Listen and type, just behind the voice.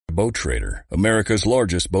Boat Trader, America's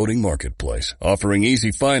largest boating marketplace, offering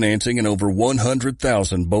easy financing and over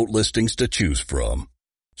 100,000 boat listings to choose from.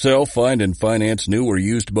 Sell, find, and finance new or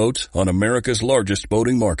used boats on America's largest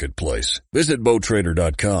boating marketplace. Visit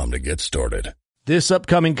BoatTrader.com to get started. This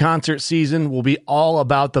upcoming concert season will be all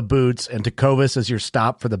about the boots, and Tecovas is your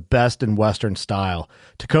stop for the best in Western style.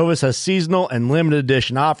 Tecovas has seasonal and limited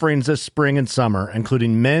edition offerings this spring and summer,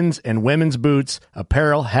 including men's and women's boots,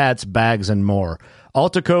 apparel, hats, bags, and more. All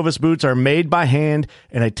Tecovas boots are made by hand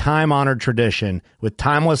in a time-honored tradition with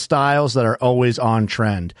timeless styles that are always on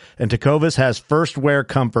trend. And Tecovas has first wear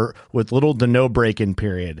comfort with little to no break-in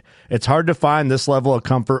period. It's hard to find this level of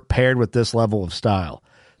comfort paired with this level of style.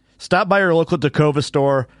 Stop by your local Tecovas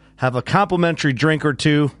store, have a complimentary drink or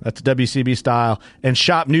two, that's WCB style, and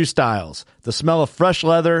shop new styles. The smell of fresh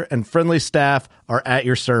leather and friendly staff are at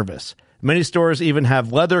your service. Many stores even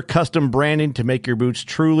have leather custom branding to make your boots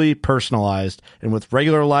truly personalized. And with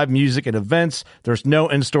regular live music and events, there's no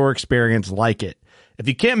in-store experience like it. If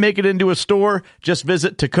you can't make it into a store, just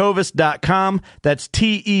visit Tecovas.com. That's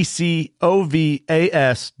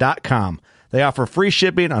TECOVAS.com. They offer free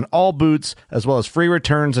shipping on all boots, as well as free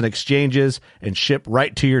returns and exchanges, and ship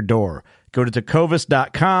right to your door. Go to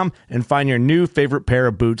Tecovas.com and find your new favorite pair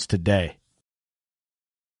of boots today.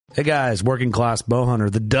 Hey guys, Working Class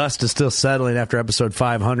Bowhunter. The dust is still settling after episode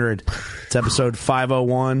 500. It's episode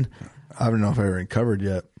 501. I don't know if I haven't covered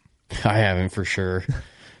yet. I haven't for sure.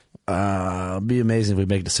 It'd be amazing if we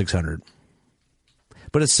make it to 600.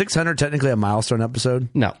 But is 600 technically a milestone episode?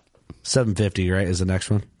 No. 750, right, is the next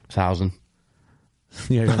one? 1,000.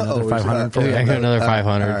 You got another 500? Oh, yeah, I got another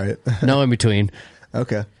 500. All right. No in between.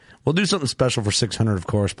 Okay. We'll do something special for 600, of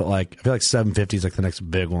course, but like I feel like 750 is like the next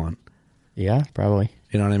big one. Yeah, probably.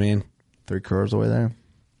 You know what I mean? 3 crores away there.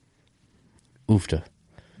 Oofta.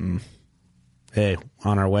 Hey,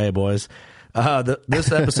 on our way, boys. This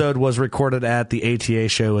episode was recorded at the ATA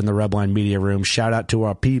show in the Redline Media Room. Shout out to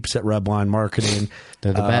our peeps at Redline Marketing.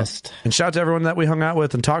 They're the best. And shout out to everyone that we hung out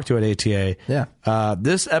with and talked to at ATA. Yeah.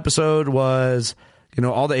 This episode was,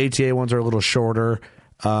 all the ATA ones are a little shorter.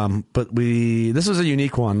 But this was a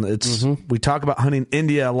unique one. It's we talk about hunting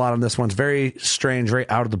India a lot on this one. It's very strange, very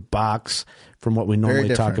out of the box from what we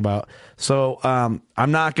normally talk about. So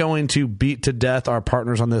I'm not going to beat to death our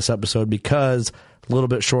partners on this episode because a little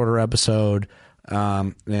bit shorter episode,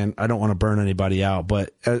 and I don't want to burn anybody out.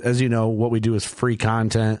 But as you know, what we do is free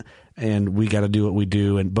content, and we got to do what we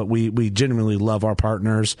do. But we genuinely love our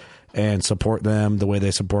partners and support them the way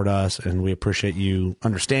they support us, and we appreciate you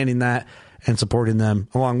understanding that and supporting them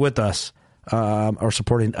along with us, or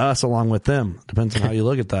supporting us along with them. Depends on how you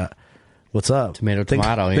look at that. What's up? Tomato. Think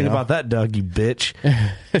about that, Doug, you bitch.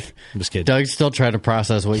 I'm just kidding. Doug's still trying to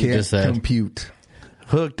process what you just said. Compute.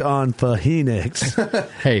 Hooked on Phoenix.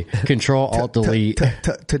 Hey, Control Alt Delete.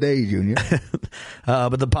 Today, Junior.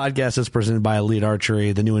 But the podcast is presented by Elite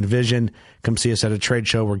Archery, the new Envision. Come see us at a trade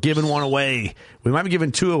show. We're giving one away. We might be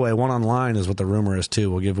giving 2 away. One online is what the rumor is too.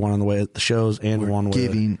 We'll give one on the way at the shows and one away.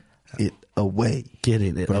 Giving it away.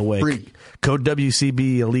 Getting it away. Free. Code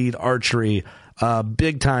WCB Elite Archery.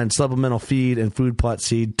 Big time supplemental feed and food plot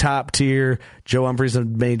seed. Top tier. Joe Humphreys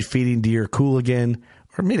made feeding deer cool again.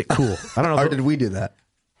 Or made it cool. I don't know. Or did we do that?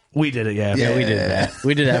 We did it, yeah. Yeah, we did that.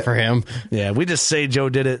 We did that for him. Yeah, we just say Joe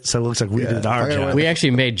did it, so it looks like we did our job. We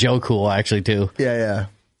actually made Joe cool, actually, too. Yeah.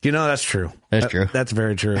 That's true. That's true. That's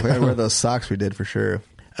very true. We gotta wear those socks we did for sure.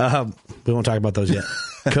 We won't talk about those yet.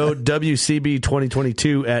 Code WCB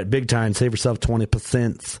 2022 at Big Time. Save yourself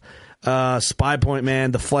 20%. Spy Point,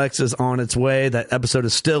 man, the flex is on its way. That episode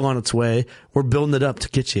is still on its way. We're building it up to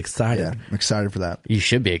get you excited. Yeah, I'm excited for that. You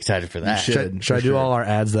should be excited for that. Should I do all our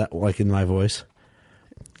ads that like in my voice?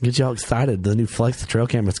 Get y'all excited. The new Flex, the trail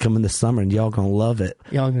camera's coming this summer, and y'all gonna love it.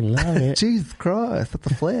 Y'all gonna love it. Jesus Christ, that's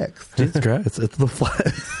the flex. Jesus Christ, it's the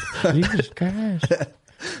Flex. Jesus Christ.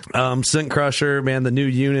 Scent Crusher, man, the new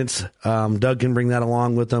units. Doug can bring that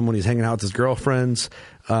along with him when he's hanging out with his girlfriends.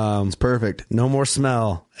 It's perfect. No more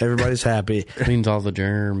smell. Everybody's happy. Cleans all the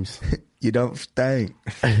germs. You don't stink.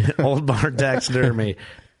 Old Barn Taxidermy.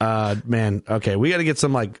 Man, okay, we got to get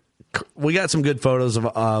some we got some good photos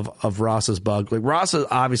of Ross's bug. Like Ross,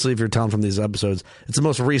 obviously, if you're telling from these episodes, it's the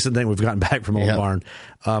most recent thing we've gotten back from Old Barn.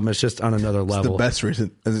 It's just on another level. The best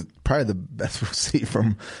recent, probably the best we'll see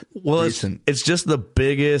from recent. It's just the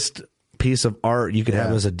biggest piece of art you could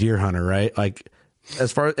have as a deer hunter, right? Like,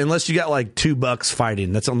 unless you got like 2 bucks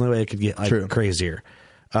fighting, that's the only way it could get crazier.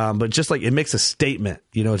 But just like it makes a statement,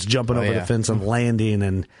 it's jumping over the fence and landing,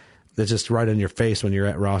 and it's just right in your face when you're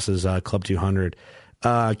at Ross's Club 200.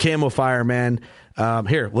 Camo Fire, man.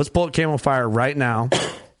 Here, let's pull up Camo Fire right now.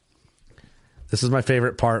 This is my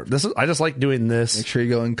favorite part. I just like doing this. Make sure you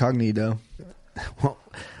go incognito. Well,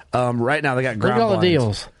 right now they got Look ground at all the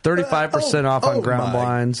blinds. deals. 35% off on ground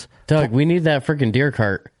blinds. Doug, we need that freaking deer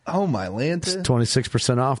cart. Oh, my Lanta.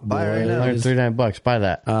 26% off. Buy right now. $139. Buy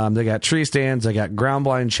that. They got tree stands. They got ground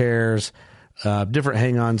blind chairs, different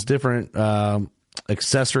hang-ons, different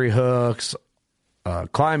accessory hooks,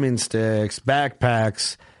 climbing sticks,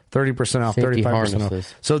 backpacks. 30% off, Safety 35%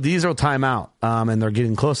 harnesses. off. So these will time out, and they're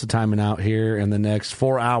getting close to timing out here in the next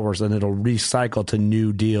 4 hours, and it'll recycle to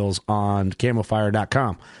new deals on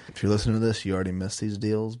camofire.com. If you're listening to this, you already missed these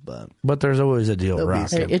deals, but there's always a deal, there'll be Rock.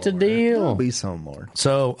 some Hey, it's a more. deal. There'll be some more.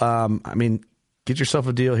 So, get yourself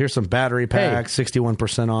a deal. Here's some battery packs,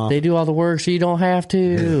 61% off. They do all the work so you don't have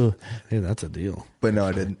to. Hey, that's a deal. But no,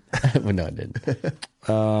 I didn't. Well, no, I didn't.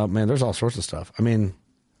 Man, there's all sorts of stuff. I mean,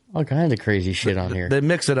 All kinds of crazy shit on here. they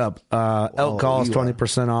mix it up. Elk calls,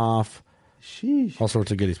 20% off. Sheesh. All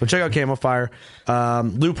sorts of goodies. But check out Camofire.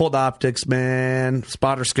 Loophole Optics, man.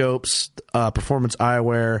 Spotter Scopes, Performance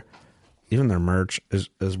Eyewear. Even their merch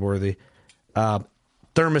is worthy.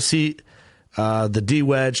 Thermoset, the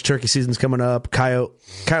D-Wedge. Turkey season's coming up. Coyote.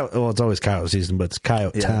 Well, it's always coyote season, but it's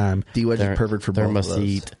coyote time. D-Wedge is perfect for both of those.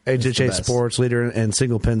 Thermoset. It's the HHA best. Sports, leader in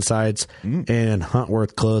single pin sights and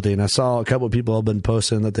Huntworth clothing. I saw a couple of people have been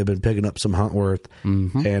posting that they've been picking up some Huntworth,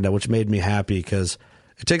 and which made me happy because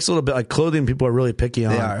it takes a little bit. Like clothing, people are really picky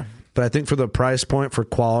on. They are. But I think for the price point, for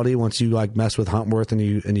quality, once you like mess with Huntworth and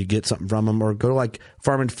you get something from them, or go to like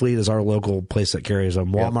Farm and Fleet is our local place that carries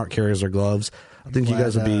them. Walmart carries their gloves. I think you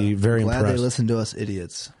guys would be very glad impressed. they listen to us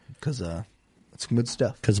idiots because it's good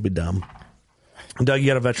stuff. Because it'd be dumb. Doug, you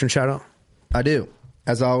got a veteran shout out? I do.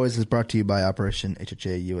 As always, is brought to you by Operation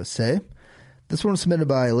HHA USA. This one was submitted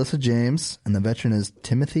by Alyssa James, and the veteran is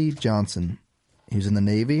Timothy Johnson. He was in the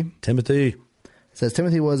Navy. Timothy. It says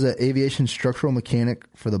Timothy was an aviation structural mechanic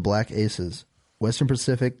for the Black Aces, Western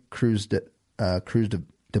Pacific cruise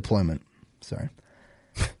deployment. Sorry.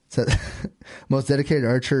 Says, most dedicated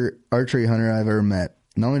archery hunter I've ever met.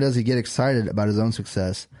 Not only does he get excited about his own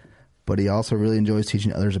success, but he also really enjoys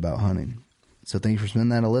teaching others about hunting. So thank you for submitting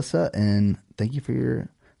that, Alyssa, and thank you for your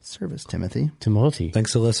service, Timothy. Timothy.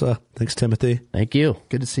 Thanks, Alyssa. Thanks, Timothy. Thank you.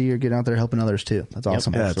 Good to see you're getting out there helping others, too. That's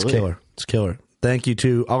awesome. Yeah, it's killer. It's killer. Thank you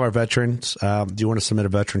to all our veterans. Do you want to submit a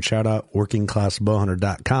veteran shout out?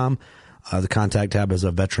 WorkingClassBowhunter.com. The contact tab is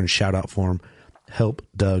a veteran shout out form. Help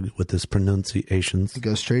Doug with his pronunciations. It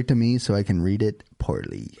goes straight to me so I can read it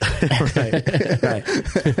poorly.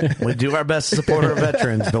 right. We do our best to support our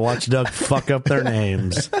veterans, but watch Doug fuck up their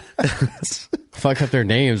names. Fuck up their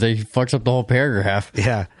names. They fucks up the whole paragraph.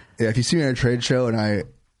 Yeah. Yeah, if you see me at a trade show and I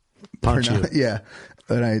Punch you. yeah,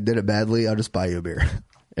 and I did it badly, I'll just buy you a beer.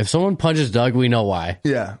 If someone punches Doug, we know why.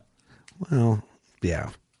 Yeah. Well, yeah.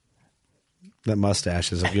 That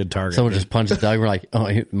mustache is a good target. Someone just punches Doug. We're like, oh,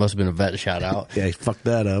 it must have been a vet shout out. Yeah, he fucked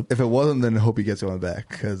that up. If it wasn't, then I hope he gets one back.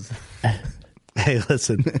 Because Hey,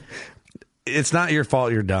 listen. It's not your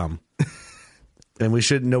fault you're dumb. And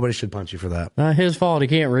nobody should punch you for that. Not his fault. He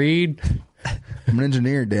can't read. I'm an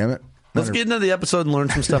engineer, damn it. Let's get into the episode and learn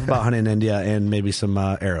some stuff about hunting in India and maybe some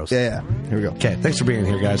arrows. Yeah. Here we go. Okay, thanks for being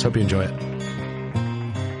here, guys. Hope you enjoy it.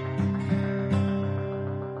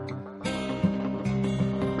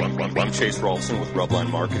 I'm Chase Rolfson with Rubline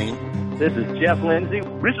Marketing. This is Jeff Lindsay.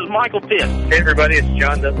 This is Michael Pitt. Hey, everybody, it's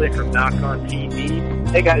John Dudley from Knock on TV.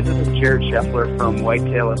 Hey, guys, this is Jared Scheffler from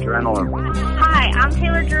Whitetail Adrenaline. Hi, I'm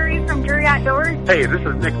Taylor Drury from Drury Outdoors. Hey, this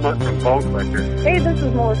is Nick Mutt from Bone Collector. Hey, this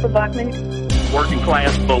is Melissa Buckman. Working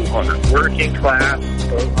Class Bow Hunter. Working Class Bow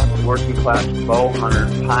Hunter. Working Class Bow Hunter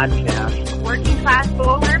Podcast. Working Class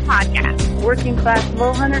Bow Hunter Podcast. Working Class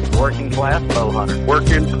Bow Hunter. Working Class Bow Hunter.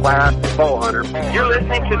 Working Class Bow Hunter. You're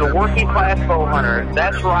listening to the Working Class Bow Hunter.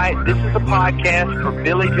 That's right. This is a podcast for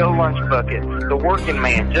Billy Joe Lunchbucket, the working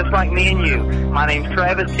man, just like me and you. My name's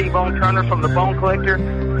Travis T-Bone Turner from the Bone Collector.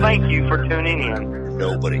 Thank you for tuning in.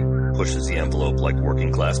 Nobody pushes the envelope like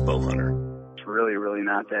Working Class Bow Hunter. It's really, really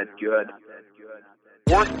not that good.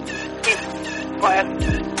 Working Class.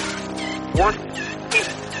 Working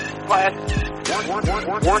Class. All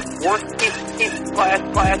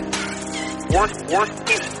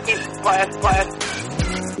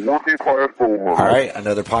right,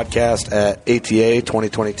 another podcast at ATA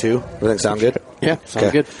 2022. Everything sound good? Yeah,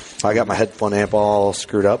 sounds good. I got my headphone amp all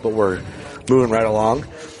screwed up, but we're moving right along.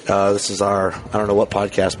 This is our, I don't know what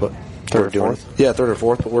podcast, but Third we're or doing. fourth? Yeah, third or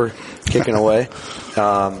fourth, but we're kicking away.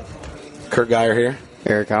 Kurt Geyer here.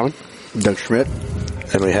 Eric Common. Doug Schmidt.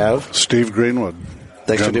 And we have, Steve Greenwood.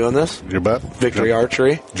 thanks for doing this. You bet. Victory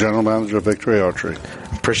Archery. General Manager of Victory Archery.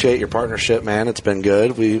 Appreciate your partnership, man. It's been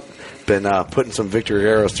good. We've been putting some Victory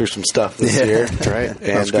arrows through some stuff this year. Right. And,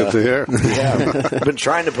 That's good to hear. Yeah, we've been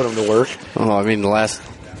trying to put them to work. Oh, I mean, the last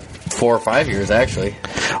 4 or 5 years, actually.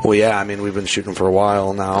 Well, yeah, I mean, we've been shooting for a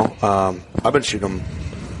while now. I've been shooting them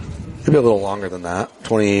maybe a little longer than that.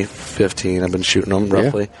 2015, I've been shooting them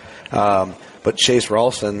roughly. Yeah. But Chase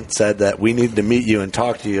Ralston said that we needed to meet you and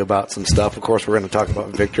talk to you about some stuff. Of course, we're going to talk about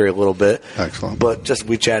Victory a little bit. Excellent. But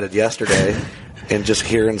we chatted yesterday, and just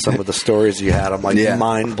hearing some of the stories you had, I'm like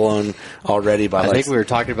mind blown already by. I think we were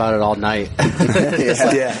talking about it all night.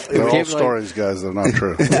 They're all stories, guys. They're not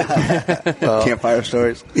true. Campfire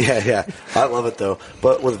stories. Yeah. I love it though.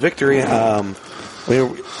 But with Victory,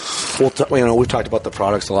 we've talked about the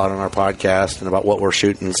products a lot on our podcast and about what we're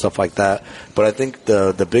shooting and stuff like that. But I think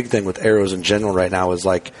the big thing with arrows in general right now is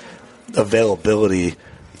like availability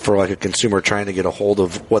for like a consumer trying to get a hold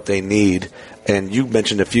of what they need. And you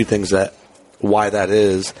mentioned a few things why that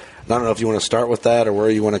is. And I don't know if you want to start with that or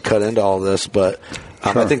where you want to cut into all this, but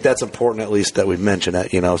Sure. I think that's important at least that we mention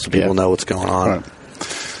it, so people know what's going on. Right.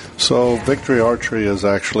 So Victory Archery is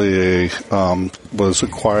actually was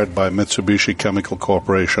acquired by Mitsubishi Chemical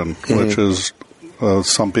Corporation, which is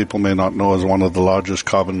some people may not know is one of the largest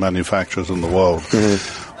carbon manufacturers in the world.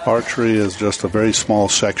 Archery is just a very small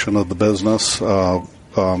section of the business. Our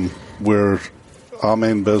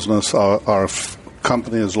main business, our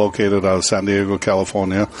company is located out of San Diego,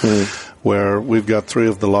 California, where we've got 3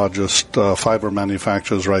 of the largest fiber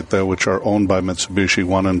manufacturers right there, which are owned by Mitsubishi,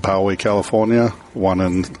 one in Poway, California, one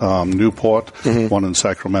in Newport, one in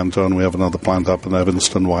Sacramento, and we have another plant up in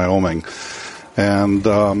Evanston, Wyoming. And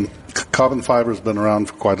carbon fiber has been around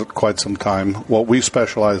for quite some time. What we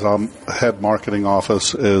specialize on, head marketing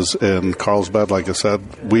office is in Carlsbad, like I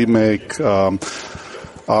said. We make...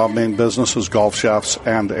 our main business is golf shafts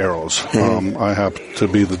and arrows. I happen to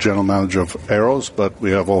be the general manager of arrows, but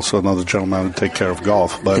we have also another general manager to take care of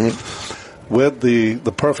golf. But with the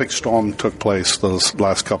perfect storm took place this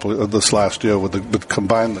last year with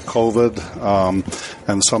combined the COVID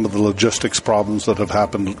and some of the logistics problems that have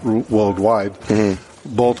happened worldwide.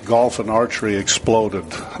 Both golf and archery exploded,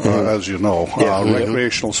 as you know.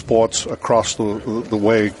 Recreational sports across the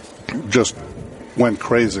way just went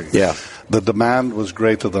crazy. Yeah. The demand was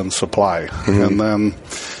greater than supply. And then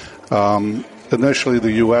initially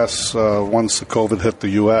the U.S., once the COVID hit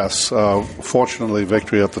the U.S., fortunately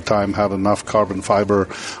Victory at the time had enough carbon fiber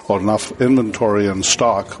or enough inventory in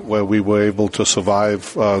stock where we were able to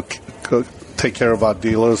survive, take care of our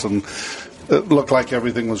dealers, and it looked like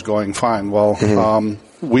everything was going fine. Well,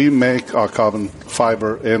 we make our carbon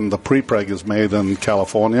fiber the pre-preg is made in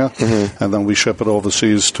California, and then we ship it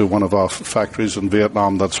overseas to one of our factories in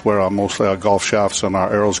Vietnam. That's where mostly our golf shafts and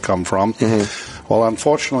our arrows come from. Well,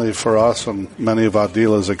 unfortunately for us and many of our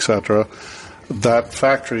dealers, etc., that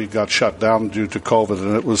factory got shut down due to COVID,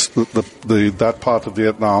 and it was that part of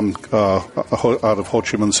Vietnam, out of Ho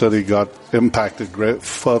Chi Minh City, got impacted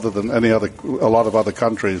further than a lot of other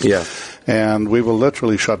countries. Yeah. And we were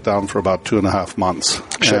literally shut down for about 2.5 months.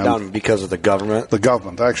 Shut down because of the government? The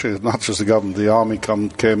government. Actually, not just the government. The Army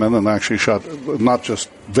came in and actually shut, not just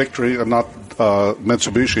Victory and not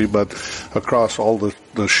Mitsubishi, but across all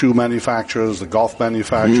the shoe manufacturers, the golf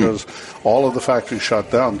manufacturers, all of the factories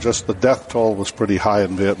shut down. Just the death toll was pretty high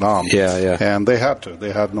in Vietnam. Yeah. And they had to.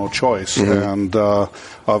 They had no choice. And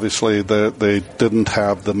obviously they didn't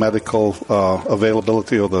have the medical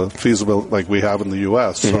availability or the feasibility like we have in the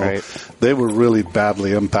U.S. So they were really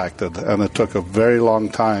badly impacted, and it took a very long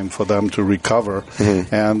time for them to recover.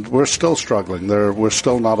 And we're still struggling. We're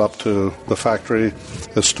still not up to, the factory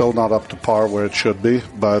is still not up to par where it should be,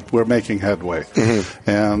 but we're making headway.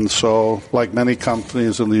 And so, like many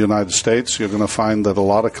companies in the United States, you're going to find that a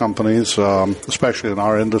lot of companies, especially in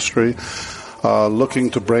our industry, looking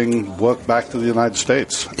to bring work back to the United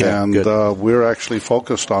States. And we're actually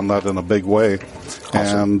focused on that in a big way.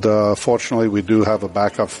 Awesome. And fortunately, we do have a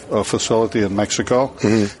backup facility in Mexico,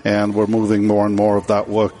 and we're moving more and more of that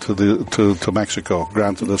work to Mexico.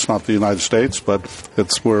 Granted, it's not the United States, but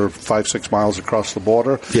we're 5-6 miles across the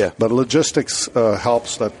border. Yeah. But logistics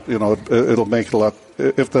helps that, it'll make it a lot.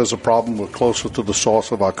 If there's a problem, we're closer to the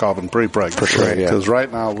source of our carbon pre-preg. For sure, because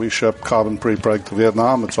right now we ship carbon pre-preg to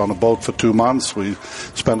Vietnam. It's on a boat for 2 months. We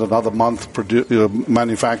spend another month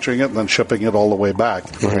manufacturing it and then shipping it all the way back.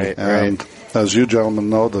 And as you gentlemen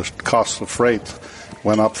know, the cost of freight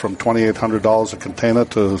went up from $2,800 a container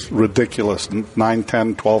to ridiculous $9,000,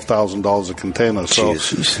 $10,000, $12,000 a container. So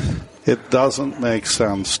it doesn't make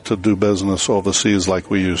sense to do business overseas like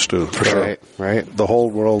we used to. For sure. Right. The whole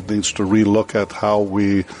world needs to relook at how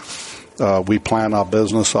we we plan our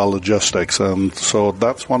business, our logistics. And so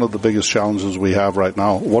that's one of the biggest challenges we have right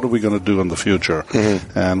now. What are we going to do in the future?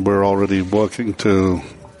 And we're already working to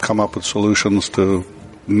come up with solutions to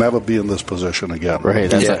never be in this position again.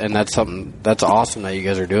 Right. And that's something that's awesome that you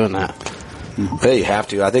guys are doing that. Yeah, you have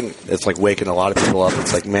to. I think it's like waking a lot of people up.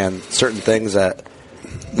 It's like, man, certain things that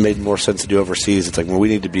made more sense to do overseas. It's like, well, we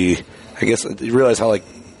need to be, I guess, you realize how, like,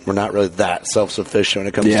 we're not really that self-sufficient when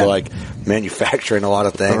it comes to, like, manufacturing a lot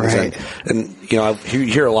of things. Right. And, you know, you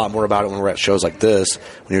hear a lot more about it when we're at shows like this,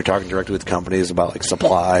 when you're talking directly with companies about, like,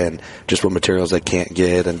 supply and just what materials they can't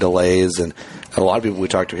get and delays. And a lot of people we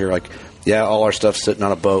talk to here are like, yeah, all our stuff's sitting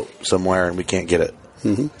on a boat somewhere and we can't get it.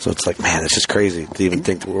 So it's like, man, it's just crazy to even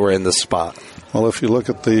think that we're in this spot. Well, if you look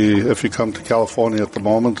at if you come to California at the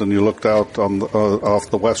moment and you looked out on off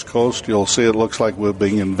the West Coast, you'll see it looks like we're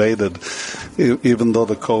being invaded, even though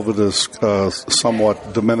the COVID is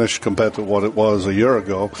somewhat diminished compared to what it was a year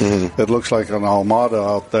ago. It looks like an armada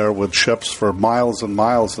out there with ships for miles and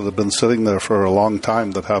miles that have been sitting there for a long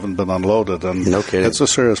time that haven't been unloaded. And no kidding. It's a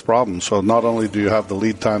serious problem. So not only do you have the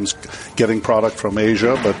lead times getting product from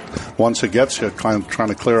Asia, but once it gets here, trying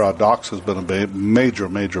to clear our docks has been a major,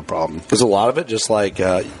 major problem. There's a lot of it just like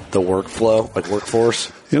the workflow, like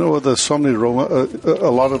workforce? You know, there's so many a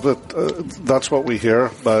lot of it, that's what we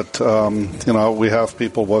hear. But, you know, we have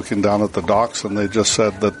people working down at the docks, and they just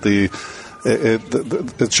said that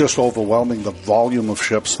it's just overwhelming, the volume of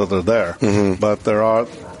ships that are there. But there are,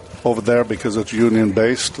 over there, because it's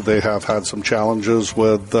union-based, they have had some challenges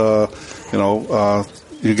with,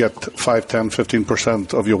 you get 5, 10,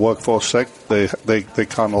 15% of your workforce sick. They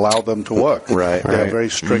can't allow them to work. Right. They have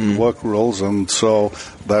very strict work rules, and so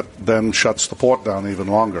that then shuts the port down even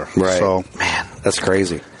longer. Right. So, man, that's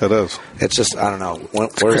crazy. It is. It's just, I don't know.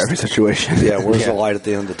 Where's every situation? Yeah, where's the light at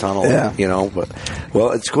the end of the tunnel? Yeah. You know, but,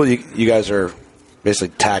 well, it's cool. You guys are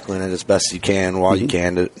basically tackling it as best as you can while you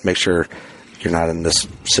can to make sure you're not in this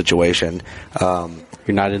situation.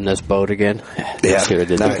 You're not in this boat again? Yeah.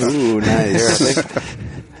 Nice. Ooh, nice. Here, I think.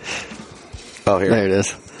 Oh, here. There it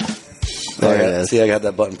is. There it is. See, I got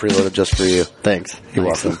that button preloaded just for you. Thanks. You're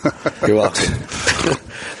welcome. You're welcome.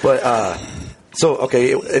 But, so,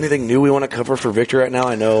 okay, anything new we want to cover for Victory right now?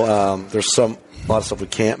 I know there's a lot of stuff we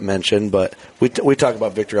can't mention, but we talk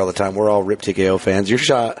about Victory all the time. We're all RIP TKO fans. Your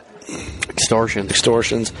shot...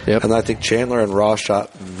 Extortions. Yep. And I think Chandler and Ross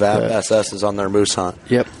shot VAP SS is on their moose hunt.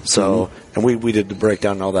 Yep. So, and we did the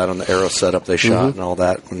breakdown and all that on the arrow setup they shot and all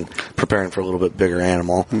that when preparing for a little bit bigger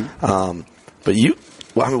animal. But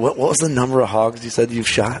what was the number of hogs you said you've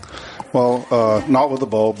shot? Well, not with the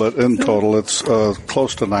bow, but in total, it's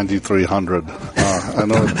close to 9,300. I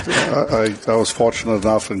know I was fortunate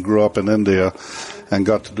enough and grew up in India and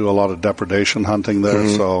got to do a lot of depredation hunting there.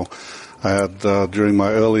 So I had, during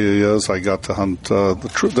my earlier years, I got to hunt,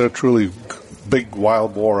 they're truly big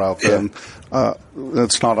wild boar out there. And,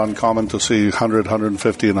 it's not uncommon to see 100,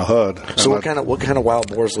 150 in a herd. So what kind of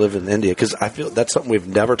wild boars live in India? Because I feel that's something we've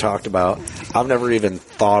never talked about. I've never even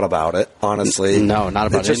thought about it, honestly. No, not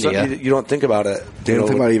about India. You don't think about it. You don't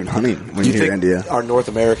think about even hunting when you hear India. Our North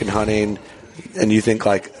American hunting, and you think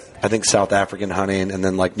I think South African hunting, and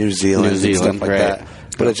then like New Zealand and stuff like that.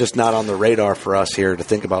 But it's just not on the radar for us here to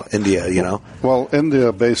think about India, you know? Well,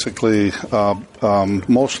 India basically,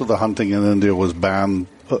 most of the hunting in India was banned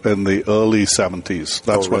in the early 70s.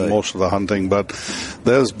 That's when most of the hunting, but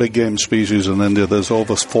there's big game species in India. There's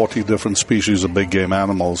over 40 different species of big game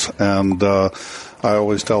animals, and I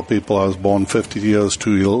always tell people I was born 50 years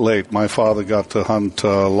too late. My father got to hunt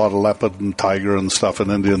a lot of leopard and tiger and stuff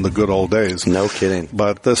in India in the good old days. No kidding.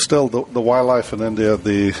 But there's still the wildlife in India.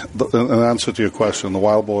 In answer to your question, the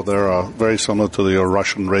wild boar there are very similar to the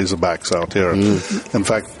Russian razorbacks out here. In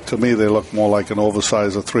fact, to me, they look more like an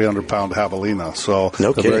oversized 300-pound javelina. So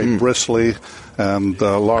they're very bristly and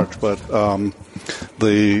large. But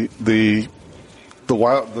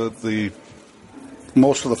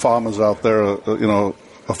most of the farmers out there,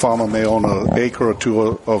 a farmer may own an acre or two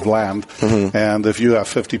of land, and if you have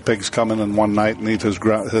 50 pigs come in one night and eat his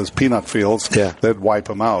peanut fields, they'd wipe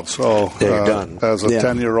him out. So you're done. As a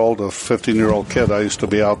 10-year-old or 15-year-old kid, I used to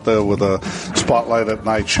be out there with a spotlight at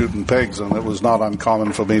night shooting pigs, and it was not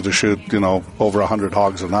uncommon for me to shoot, over 100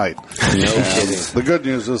 hogs a night. No kidding. The good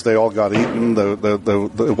news is they all got eaten.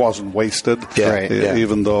 It wasn't wasted.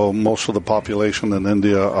 Even though most of the population in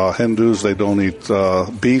India are Hindus, they don't eat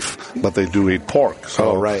beef, but they do eat pork.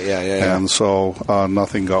 So, and so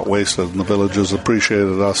nothing got wasted, and the villagers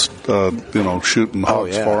appreciated us, shooting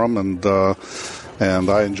hogs for them, and and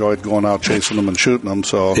I enjoyed going out chasing them and shooting them,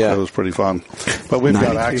 so it was pretty fun. But we've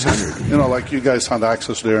got axis, like you guys hunt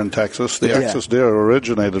axis deer in Texas. The axis deer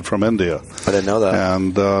originated from India. I didn't know that.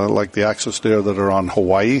 And like the axis deer that are on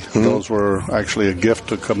Hawaii, those were actually a gift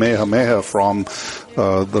to Kamehameha from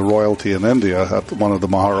the royalty in India at one of the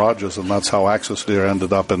Maharajas, and that's how axis deer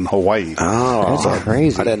ended up in Hawaii. Oh, that's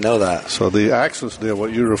crazy. I didn't know that. So the axis deer,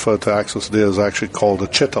 what you refer to axis deer, is actually called a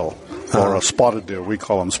chital. Or a spotted deer. We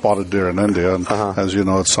call them spotted deer in India, and as you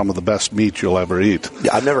know, it's some of the best meat you'll ever eat.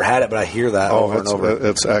 Yeah, I've never had it, but I hear that over and over.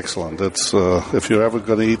 It's excellent. It's if you're ever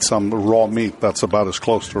going to eat some raw meat, that's about as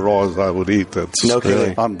close to raw as I would eat. It's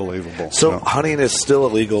really unbelievable. So hunting is still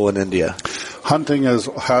illegal in India? Hunting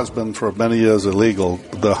has been for many years illegal.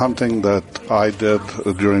 The hunting that I did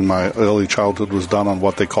during my early childhood was done on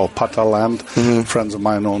what they call pata land. Friends of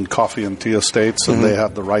mine owned coffee and tea estates, and they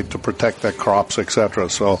had the right to protect their crops, etc.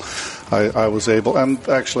 So I was able, and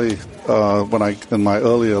actually, in my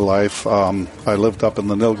earlier life, I lived up in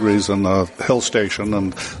the Nilgiris in a hill station,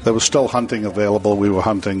 and there was still hunting available. We were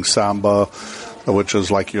hunting samba, which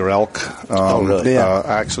is like your elk.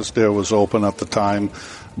 Axis deer was open at the time.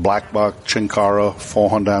 Black buck, chinkara,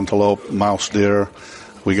 four-horned antelope, mouse deer.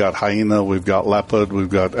 We got hyena, we've got leopard, we've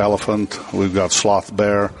got elephant, we've got sloth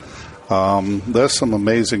bear. There's some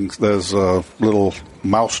amazing. There's little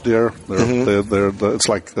mouse deer. It's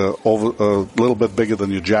like a little bit bigger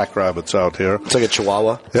than your jackrabbits out here. It's like a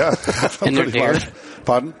chihuahua. Yeah, and they're deer.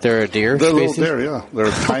 Pardon? They're a deer. They're species? little deer. Yeah,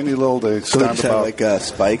 they're tiny little. They stand about like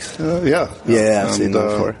spikes. Yeah. I've seen them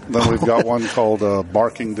before. Then we've got one called a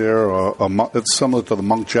barking deer. It's similar to the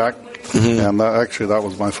munkjack. And that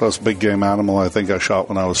was my first big game animal. I think I shot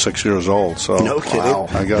when I was 6 years old. So no kidding.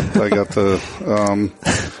 I got to.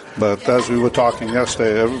 But as we were talking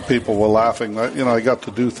yesterday, people were laughing. I got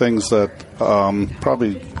to do things that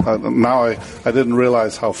now I didn't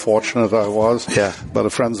realize how fortunate I was. Yeah.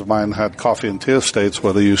 But friends of mine had coffee and tea estates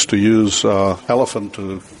where they used to use elephant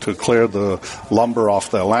to clear the lumber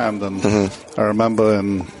off their land. And I remember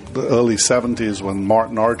in the early 70s when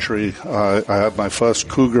Martin Archery, I had my first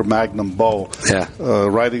Cougar Magnum bow,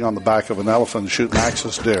 riding on the back of an elephant shooting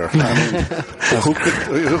axis deer. I mean,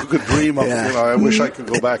 who could dream of? I wish I could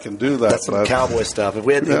go back and do that. That's some cowboy stuff.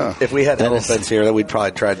 If we had elephants here, then we'd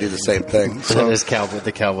probably try to do the same thing. So that is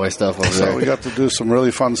the cowboy stuff over there. So we got to do some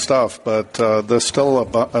really fun stuff, but there's still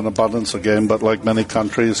an abundance of game. But like many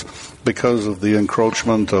countries, because of the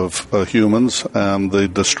encroachment of humans and the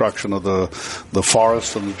destruction of the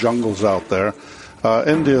forests and the jungles out there,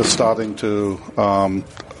 India is starting to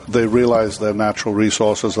they realize their natural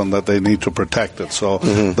resources and that they need to protect it. So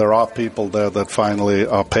there are people there that finally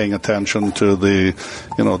are paying attention to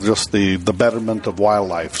just the betterment of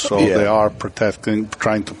wildlife. So they are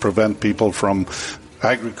trying to prevent people from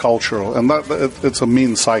agricultural, and it's a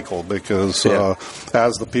mean cycle because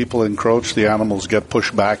as the people encroach, the animals get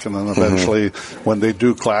pushed back, and then eventually when they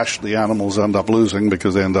do clash, the animals end up losing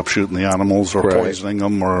because they end up shooting the animals or poisoning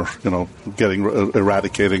them or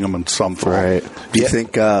eradicating them in some form. Right. Do you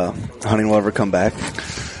think hunting will ever come back?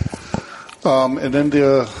 In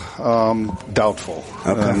India, doubtful,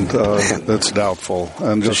 and it's doubtful,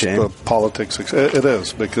 and just politics. It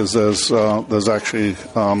is because there's actually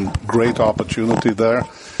great opportunity there,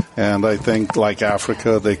 and I think like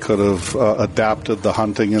Africa, they could have adapted the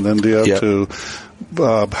hunting in India to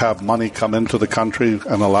have money come into the country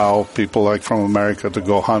and allow people like from America to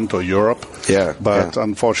go hunt or Europe. But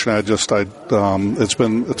unfortunately, it's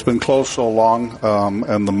been closed so long,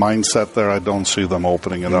 and the mindset there, I don't see them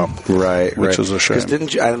opening it up. Which is a shame. 'Cause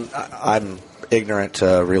didn't you? I'm ignorant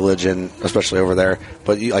to religion, especially over there,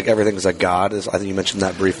 but everything's a god. I think you mentioned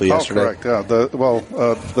that briefly yesterday. Correct. Yeah.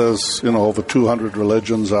 There's over 200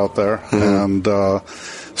 religions out there, and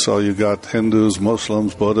so you've got Hindus,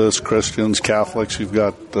 Muslims, Buddhists, Christians, Catholics. You've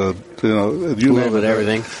got you name it,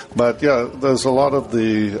 everything. But there's a lot of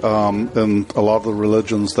in a lot of the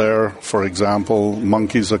religions there. For example,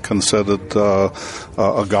 monkeys are considered a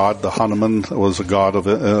god. The Hanuman was a god of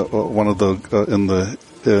one of the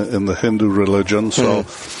in the Hindu religion. So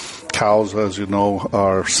cows, as you know,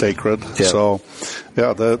 are sacred. So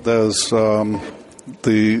there's.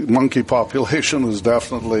 The monkey population is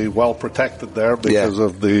definitely well protected there because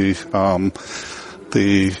of their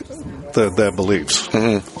beliefs.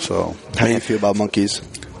 So, how do you feel about monkeys?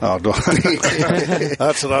 Oh,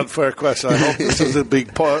 that's an unfair question. I hope this is being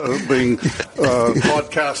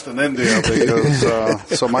podcast in India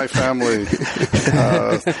because so my family,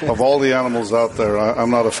 of all the animals out there, I'm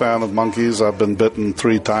not a fan of monkeys. I've been bitten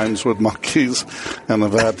 3 times with monkeys, and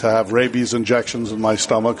I've had to have rabies injections in my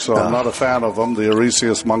stomach, so I'm not a fan of them. The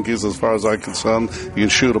Eresius monkeys, as far as I'm concerned, you can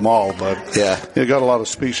shoot them all, but you got a lot of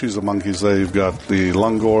species of monkeys there. You've got the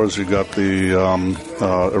lungors, you've got the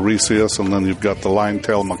Eresius, and then you've got the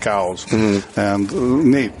line-tailed macaws. And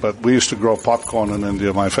neat, but we used to grow popcorn in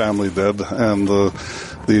India, my family did, and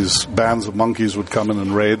these bands of monkeys would come in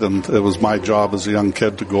and raid, and it was my job as a young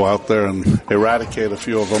kid to go out there and eradicate a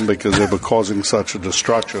few of them because they were causing such a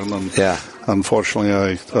destruction. And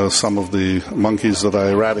unfortunately, some of the monkeys that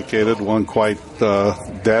I eradicated weren't quite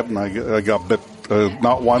dead, and I got bit.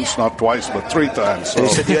 Not once, not twice, but 3 times. So. And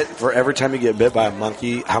you said for every time you get bit by a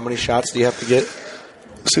monkey, how many shots do you have to get?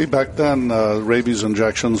 See, back then, rabies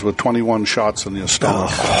injections were 21 shots in your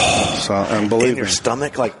stomach. And believe in your me,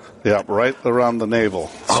 stomach, like right around the navel.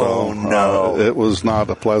 So, no! It was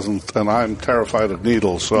not a pleasant, and I'm terrified of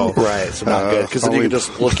needles. So so not good because then you can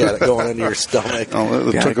just look at it going into your stomach.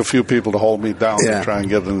 It took a few people to hold me down to try and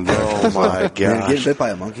get an injection. Oh my god! Getting bit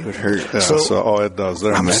by a monkey would hurt. Yeah, it does.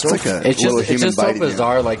 It's like it's just so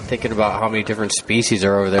bizarre, like thinking about how many different species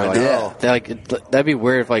are over there. That'd be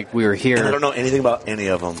weird if like we were here. And I don't know anything about any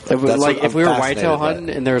of them. If we were whitetail hunting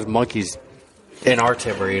and there was monkeys in our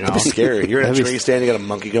timber, That'd be scary. You're in a tree stand, you got a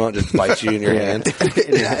monkey going, just bites you in your hand.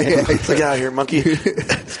 Get out of here, monkey.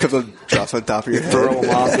 Just comes and drops on top of your head. Throw them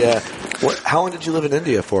off, How long did you live in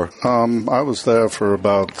India for? I was there for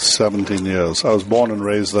about 17 years. I was born and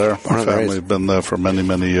raised there. My family had been there for many,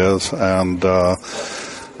 many years, and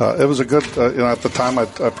it was a good, at the time I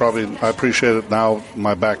appreciate it now,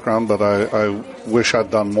 my background, but I wish I'd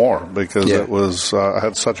done more because it was, I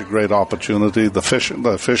had such a great opportunity. The fishing,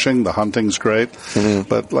 the hunting's great,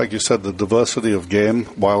 but like you said, the diversity of game,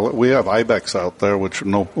 while we have ibex out there, which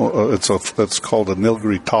it's called a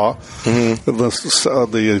Nilgiri taw.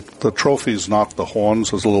 The trophy is not the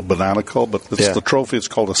horns, it's a little bananicle, but it's the trophy is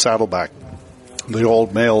called a saddleback. The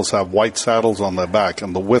old males have white saddles on their back,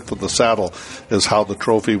 and the width of the saddle is how the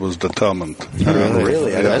trophy was determined.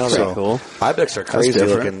 Really? That's pretty cool. Ibex are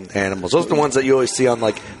crazy-looking animals. Those are the ones that you always see on,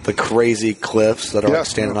 like, the crazy cliffs that are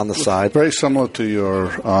standing on the side. Very similar to your,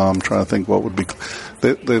 I'm trying to think what would be...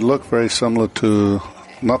 They look very similar to...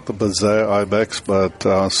 Not the Bezier ibex, but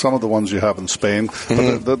some of the ones you have in Spain.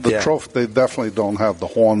 But the trophy, they definitely don't have the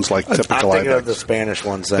horns like typical ibex. I'm thinking of the Spanish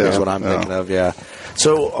ones. That is what I'm thinking of. Yeah.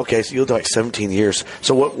 So you lived like 17 years.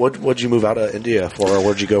 So what'd you move out of India for, or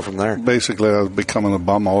where'd you go from there? Basically, I was becoming a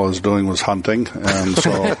bum. All I was doing was hunting, and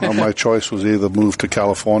so my choice was either move to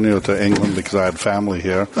California or to England because I had family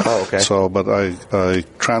here. Oh, okay. So, but I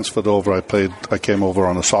transferred over. I came over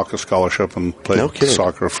on a soccer scholarship and played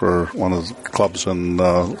soccer for one of the clubs in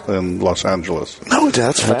Los Angeles. No,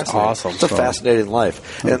 that's fascinating. Awesome. It's a fascinating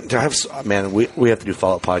life. And we have to do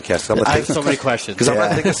follow-up podcasts. I have so many questions. Because I'm going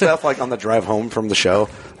to think of stuff like on the drive home from the show,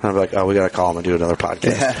 and I'm like, we got to call him and do another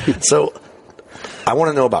podcast. Yeah. So I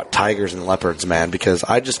want to know about tigers and leopards, man, because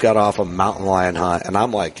I just got off a mountain lion hunt, and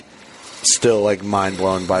I'm like still like mind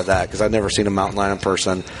blown by that because I've never seen a mountain lion in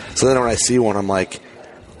person. So then when I see one, I'm like,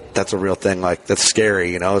 that's a real thing. Like, that's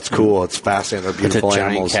scary, It's cool. It's fascinating. They're beautiful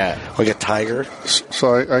animals. Cat. Like a tiger.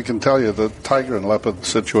 So I can tell you the tiger and leopard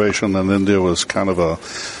situation in India was kind of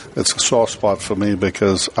it's a soft spot for me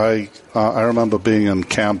because I remember being in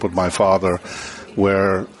camp with my father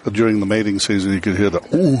where during the mating season you could hear the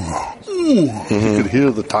you could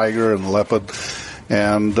hear the tiger and the leopard.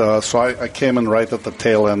 And so I came in right at the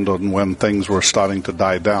tail end when things were starting to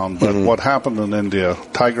die down. But what happened in India,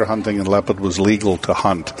 tiger hunting and leopard was legal to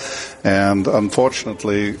hunt. And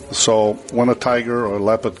unfortunately, so when a tiger or a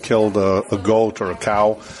leopard killed a goat or a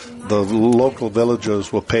cow, the local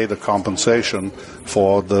villagers were paid a compensation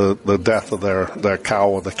for the death of their cow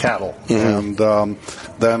or the cattle. And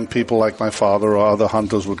then people like my father or other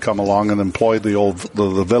hunters would come along and employ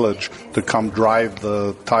the village to come drive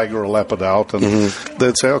the tiger or leopard out. And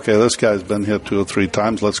they'd say, okay, this guy's been here 2 or 3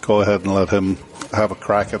 times. Let's go ahead and let him have a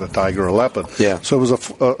crack at a tiger or leopard. Yeah. So it was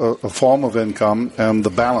a form of income and the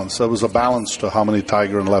balance. There was a balance to how many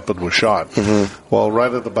tiger and leopard were shot. Well,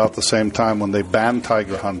 right at about the same time when they banned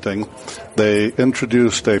tiger hunting, they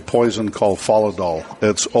introduced a poison called Folidol.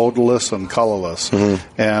 It's odorless and colorless.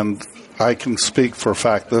 And I can speak for a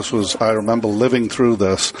fact, I remember living through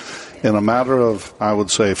this. In a matter of, I would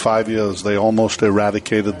say, 5 years, they almost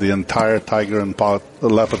eradicated the entire tiger and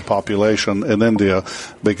leopard population in India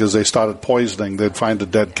because they started poisoning. They'd find a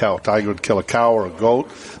dead cow. Tiger would kill a cow or a goat.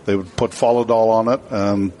 They would put Folidol on it,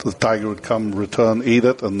 and the tiger would come, return, eat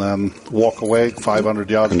it, and then walk away 500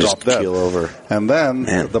 yards, and drop just dead. keel over. And then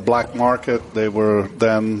the black market,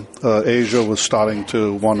 Asia was starting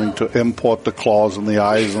to wanting to import the claws and the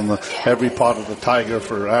eyes and every part of the tiger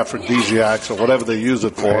for aphrodisiacs or whatever they use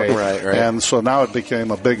it for. Right. And so now it became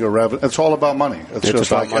a bigger revenue. It's all about money. It's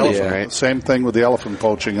just like money, elephant. right? Same thing with the elephant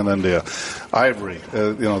poaching in India. Ivory,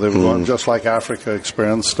 they were going just like Africa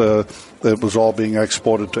experienced. It was all being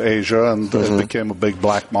exported to Asia, and it became a big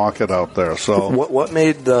black market out there. So, what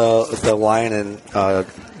made the lion and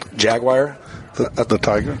jaguar? The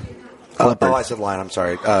tiger? I said lion. I'm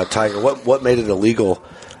sorry, tiger. What made it illegal?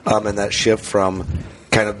 And that shift from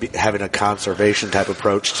kind of having a conservation type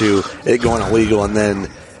approach to it going illegal, and then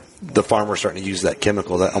the farmers starting to use that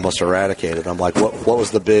chemical that almost eradicated them. Like, what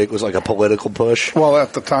was the big? Was it like a political push? Well,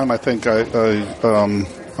 at the time, I think I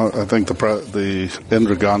think the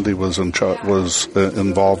Indira Gandhi was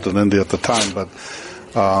involved in India at the time, but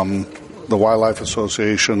the Wildlife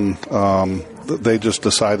Association they just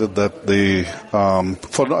decided that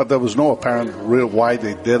there was no apparent real why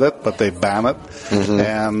they did it, but they banned it,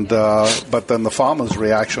 and but then the farmers'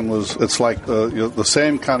 reaction was it's like the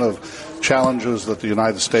same kind of challenges that the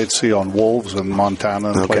United States see on wolves in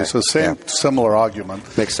Montana and places. Similar argument.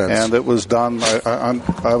 Makes sense. And it was done.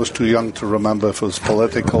 I was too young to remember if it was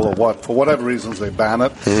political or what. For whatever reasons, they banned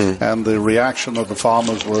it. And the reaction of the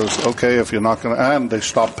farmers was, okay, if you're not going to, and they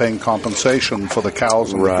stopped paying compensation for the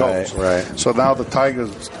cows and the goats. Right. So now the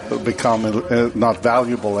tigers become not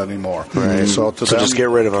valuable anymore. Right. So just get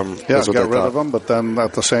rid of them. Yeah, get rid of them. But then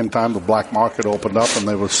at the same time, the black market opened up and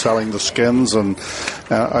they were selling the skins. And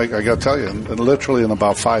I got to tell you, literally in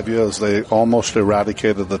about 5 years, they almost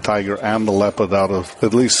eradicated the tiger and the leopard out of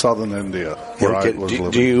at least southern India, where I was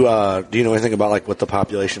living. Do you know anything about like what the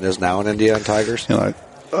population is now in India on tigers?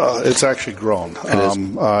 It's actually grown.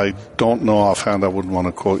 I don't know offhand. I wouldn't want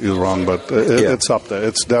to quote you wrong, but it's up there.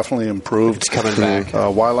 It's definitely improved. It's coming back.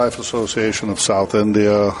 Wildlife Association of South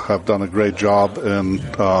India have done a great job in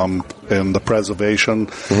the preservation.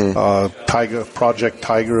 Project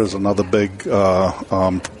Tiger is another big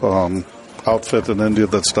outfit in India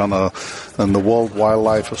that's done and the World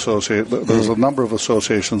Wildlife Association. There's a number of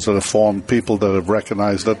associations that have formed, people that have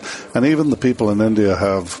recognized it, and even the people in India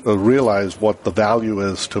have realized what the value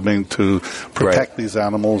is to protect these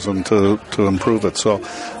animals and to improve it. So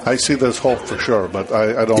I see there's hope for sure, but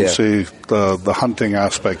I don't see the hunting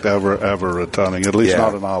aspect ever returning, at least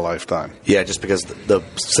not in our lifetime. Yeah, just because the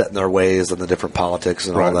set in their ways and the different politics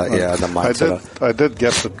and all that. Yeah, the mindset. I did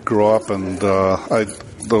get to grow up, and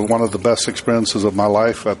one of the best experiences of my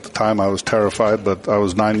life. At the time, I was terrified, but I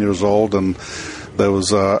was 9 years old, and there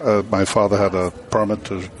was my father had a permit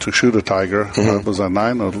to shoot a tiger. Was I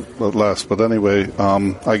 9 or less? But anyway,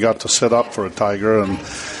 I got to sit up for a tiger, and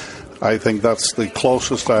I think that's the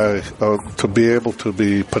closest to be able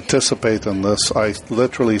to participate in this. I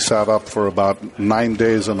literally sat up for about 9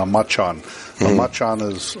 days in a machan. A machan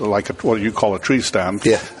is like what you call a tree stand.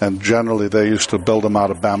 Yeah. And generally they used to build them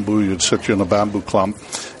out of bamboo. You'd sit you in a bamboo clump.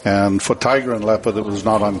 And for tiger and leopard, it was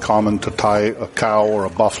not uncommon to tie a cow or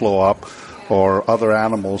a buffalo up or other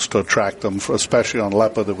animals to attract them. Especially on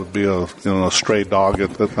leopard, it would be a stray dog.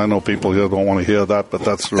 I know people here don't want to hear that, but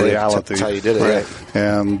that's the reality. That's how you did it, right?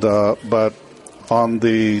 And but on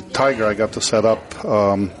the tiger, I got to set up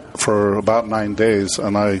for about 9 days,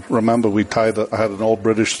 and I remember I had an old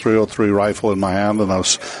British .303 rifle in my hand, and I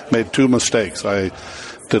made 2 mistakes. I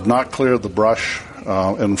did not clear the brush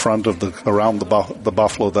in front of around the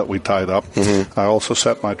buffalo that we tied up. I also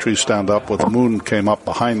set my tree stand up where the moon came up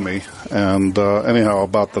behind me, and anyhow,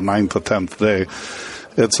 about the 9th or 10th day,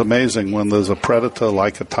 it's amazing when there's a predator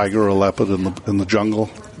like a tiger or a leopard in the jungle.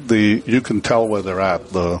 You can tell where they're at.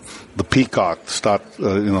 The peacock start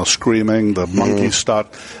screaming. The monkeys start,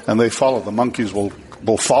 and they follow. The monkeys will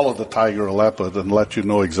follow the tiger or leopard and let you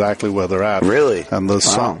know exactly where they're at. Really? And the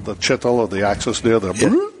chital or the axis deer,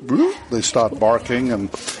 they start barking, and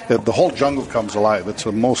the whole jungle comes alive. It's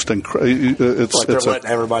the most incredible. They're letting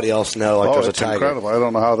everybody else know there's a tiger. It's incredible. I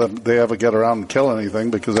don't know how they ever get around and kill anything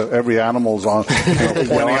because every animal's on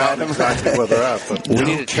pointing out exactly where they're at. But, we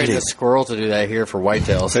need to train a squirrel to do that here for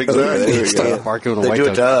whitetails. Exactly. Barking they do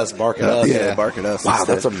it to us, bark at us. Yeah, bark at us. Wow,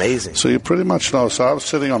 that's amazing. So you pretty much know. So I was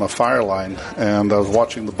sitting on a fire line, and I was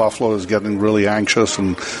watching the buffaloes getting really anxious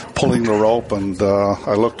and pulling the rope, and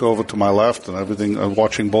I looked over to my left and everything. I was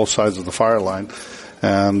watching both sides of the fire line,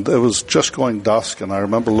 and it was just going dusk, and I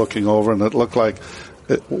remember looking over, and it looked like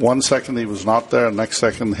 1 second he was not there, next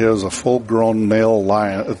second here's a full-grown male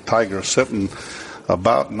tiger sitting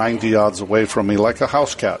about 90 yards away from me, like a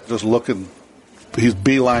house cat, just looking. He's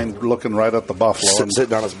beeline looking right at the buffalo.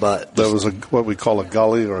 Sitting on his butt. There was what we call a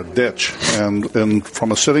gully or a ditch. And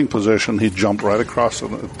from a sitting position, he jumped right across.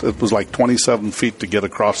 It was like 27 feet to get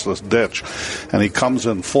across this ditch. And he comes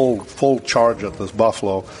in full charge at this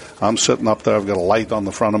buffalo. I'm sitting up there. I've got a light on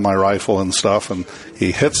the front of my rifle and stuff. And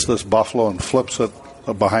he hits this buffalo and flips it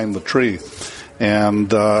behind the tree.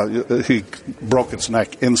 And he broke its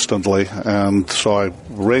neck instantly. And so I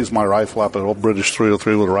raised my rifle up, an old British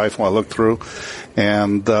 303 with a rifle. I looked through,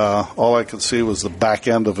 and all I could see was the back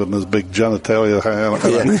end of him, his big genitalia.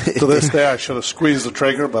 And to this day, I should have squeezed the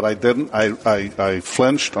trigger, but I didn't. I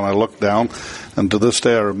flinched, and I looked down. And to this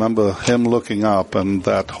day, I remember him looking up, and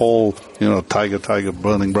that whole, tiger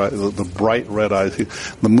burning bright, the bright red eyes.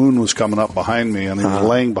 The moon was coming up behind me, and he was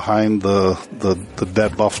laying behind the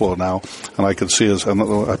dead buffalo now, and I could see his. And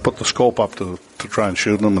I put the scope up to try and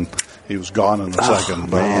shoot him, and he was gone in a second.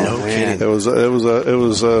 But it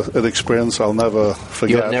was an experience I'll never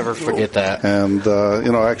forget. You'll never forget that. And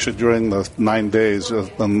actually during the 9 days,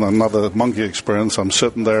 another monkey experience, I'm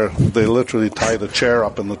sitting there. They literally tied a chair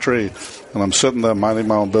up in the tree, and I'm sitting there minding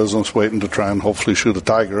my own business, waiting to try and hopefully shoot a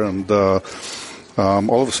tiger. And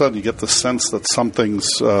all of a sudden, you get the sense that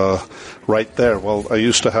something's right there. Well, I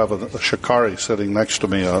used to have a shikari sitting next to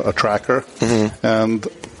me, a tracker, and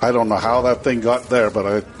I don't know how that thing got there,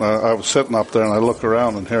 but I was sitting up there, and I look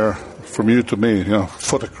around, and here, from you to me,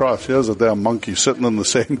 foot across, here's a damn monkey sitting in the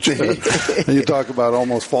same chair. And you talk about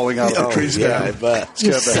almost falling out of the tree stand. I bet.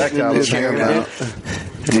 Scared the heck out of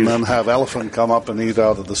me. And then have elephant come up and eat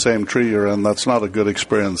out of the same tree you're in. That's not a good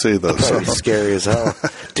experience either. So scary as hell.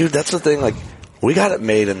 Dude, that's the thing, we got it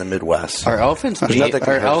made in the Midwest. Are elephants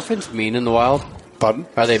mean in the wild? Pardon?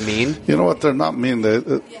 Are they mean? You know what? They're not mean.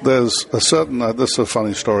 There's a certain. This is a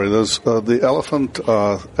funny story. There's the elephant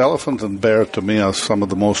and bear. To me, are some of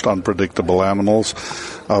the most unpredictable animals.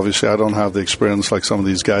 Obviously, I don't have the experience like some of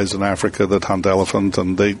these guys in Africa that hunt elephant,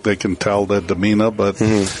 and they can tell their demeanor. But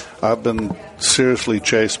I've been seriously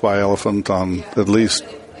chased by elephant on at least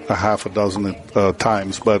a half a dozen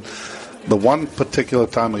times. But the one particular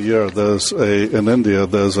time of year, in India,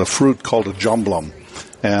 there's a fruit called a jumblum.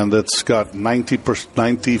 And it's got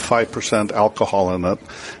 95% alcohol in it,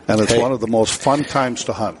 and it's one of the most fun times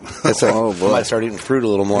to hunt. I might start eating fruit a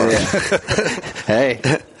little more. Hey,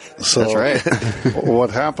 so that's right.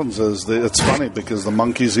 What happens is it's funny because the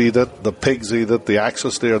monkeys eat it, the pigs eat it, the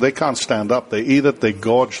axis deer, they can't stand up. They eat it, they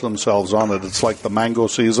gorge themselves on it. It's like the mango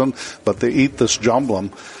season, but they eat this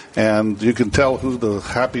jumblum. And you can tell who the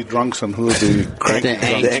happy drunks and who the cranky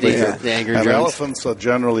drunks. The angry and drunks. Elephants are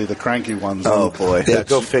generally the cranky ones. Oh, boy. Yeah,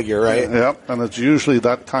 go figure, right? Yep, and it's usually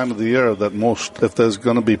that time of the year that if there's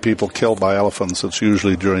going to be people killed by elephants, it's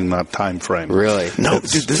usually during that time frame. Really? No,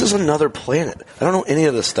 dude, this is another planet. I don't know any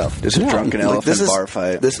of this stuff. This is a drunken elephant bar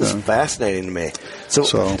fight. This is fascinating to me. So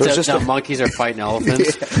there's just monkeys are fighting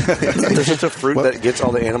elephants? There's just a fruit that gets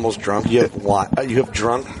all the animals drunk. You have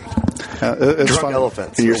drunk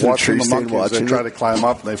elephants. And you're watching the monkeys. They try to climb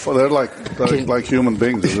up. And they're like human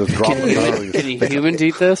beings. They just drop them. Can humans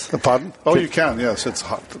eat this? Pardon? Oh, you can. Yes, it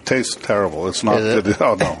tastes terrible. It's not good.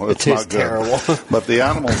 Oh no, it's not good. Terrible. But the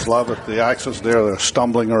animals love it. The axis there, they're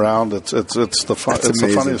stumbling around. It's the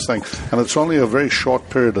funniest thing. And it's only a very short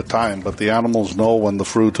period of time. But the animals know when the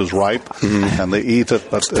fruit is ripe, and they eat it.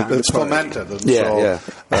 But it's fermented. And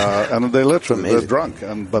and they literally they're drunk.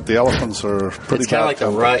 But the elephants are pretty. It's kind of like a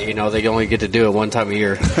rut. They only get to do it one time a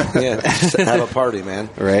year. Just have a party, man.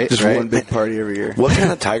 Right? Just one big party every year. What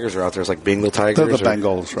kind of tigers are out there? It's like Bengal tigers? They're the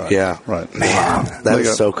Bengals, right? Yeah. Right. Man, that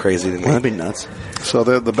is so crazy to me. That'd be nuts. So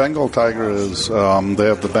the Bengal tiger is, they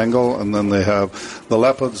have the Bengal, and then they have the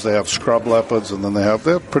leopards, they have scrub leopards, and then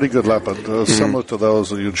they're pretty good leopard, similar to those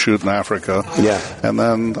that you'd shoot in Africa. Yeah. And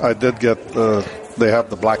then I did get, they have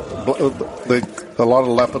the a lot of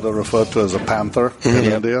leopard are referred to as a panther in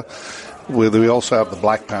India. We also have the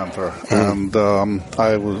black panther, and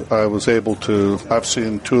I was able to. I've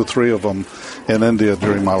seen 2 or 3 of them in India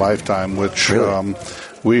during my lifetime, which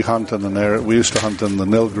we hunt in an area. We used to hunt in the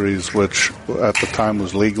Nilgiris, which at the time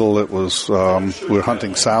was legal. It was we were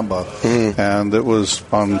hunting samba, and it was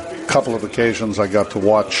on a couple of occasions I got to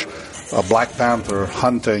watch a black panther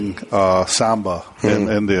hunting samba in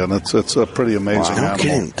India, and it's a pretty amazing animal.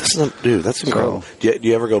 Kidding. That's incredible. Do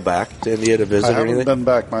you ever go back to India to visit? I haven't been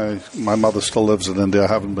back. My mother still lives in India. I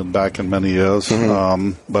haven't been back in many years,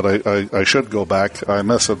 but I should go back. I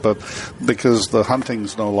miss it, but because the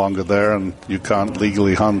hunting's no longer there and you can't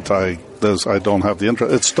legally hunt, I don't have the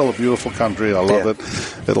interest. It's still a beautiful country. I love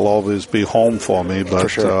it. It'll always be home for me. But for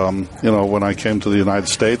sure. when I came to the United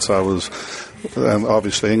States, I was and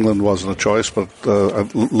obviously England wasn't a choice, but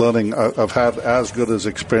learning, I've had as good as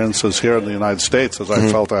experiences here in the United States as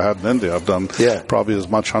I felt I had in India. I've done probably as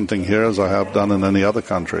much hunting here as I have done in any other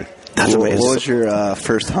country. That's amazing. What was your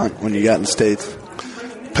first hunt when you got in the States?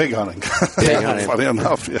 Pig hunting. Pig hunting. Funny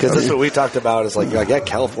enough. Because that's what we talked about. Is like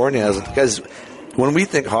California has, because when we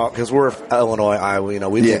think hawk, because we're Illinois, Iowa,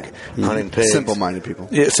 we think hunting pigs. Simple-minded people.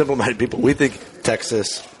 Yeah, simple-minded people. We think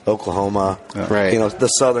Texas, Oklahoma, right? The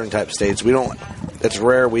southern type states. We don't. It's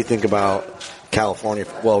rare we think about California.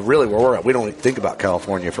 Well, really, where we're at, we don't think about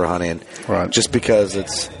California for hunting, right? Just because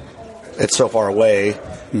it's so far away.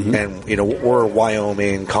 And, we're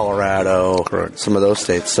Wyoming, Colorado, correct, some of those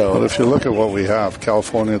states. So, but if you look at what we have,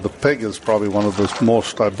 California, the pig is probably one of the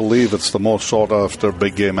most, I believe it's the most sought after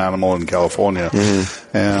big game animal in California.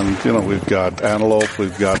 And, we've got antelope,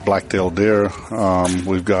 we've got black-tailed deer,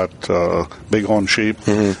 we've got bighorn sheep,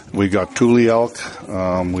 we've got tule elk,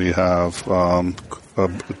 we have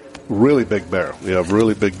really big bear. We have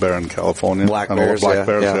really big bear in California. Black bears.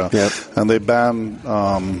 Yep. And they ban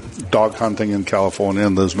dog hunting in California,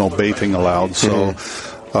 and there's no baiting allowed. So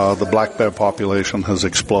the black bear population has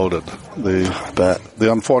exploded. The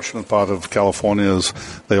unfortunate part of California is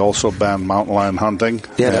they also ban mountain lion hunting.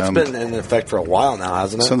 Yeah, that's been in effect for a while now,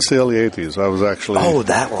 hasn't it? Since the early 80s. I was actually... Oh,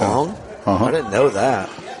 that long? I didn't know that.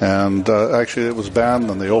 And actually, it was banned,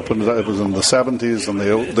 and they opened it. It was in the 70s, and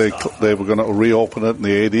they were going to reopen it in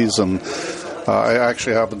the 80s. And I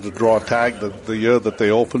actually happened to draw a tag the year that they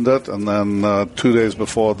opened it, and then 2 days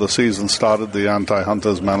before the season started, the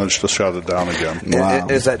anti-hunters managed to shut it down again. Wow.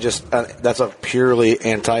 Is that just that's a purely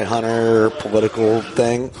anti-hunter political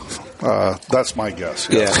thing? That's my guess.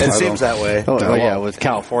 Yes. Yeah, it seems that way. With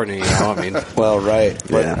California, Well, right.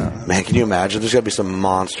 But, man, can you imagine? There's got to be some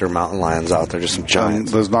monster mountain lions out there, just some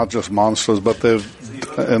giants. There's not just monsters, but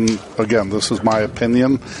and again, this is my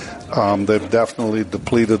opinion, they've definitely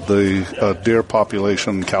depleted the deer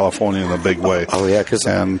population in California in a big way. Oh, yeah, because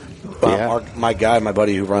my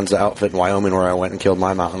buddy who runs the outfit in Wyoming where I went and killed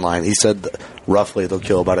my mountain lion, he said roughly they'll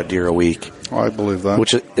kill about a deer a week. Oh, I believe that.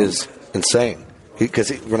 Which is insane. Because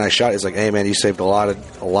when I shot, he's like, "Hey man, you saved a lot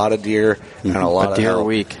of deer and a lot of deer elk. a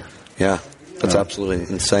week." Yeah, that's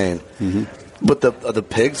absolutely insane. But the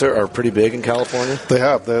pigs are pretty big in California. They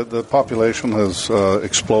have the population has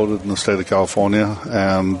exploded in the state of California,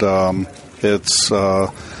 and it's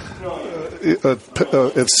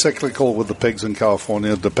cyclical with the pigs in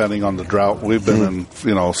California, depending on the drought. We've been in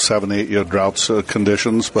 7-8 year drought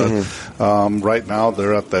conditions, but right now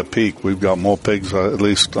they're at their peak. We've got more pigs, at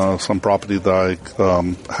least some property that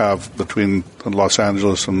I have between Los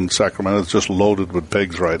Angeles and Sacramento. It's just loaded with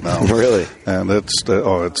pigs right now. Really? And it's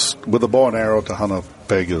with a bow and arrow to hunt a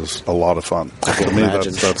pig is a lot of fun. I can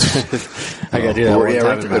imagine. That's I got to do that one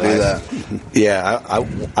time in my life. Yeah,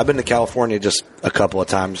 I've been to California just a couple of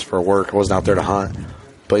times for work. I wasn't out there to hunt.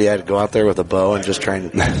 But yeah, to go out there with a bow and just try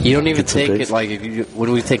and you don't even think it like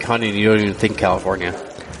when we think hunting, you don't even think California.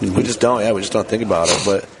 We just don't. Yeah, we just don't think about it.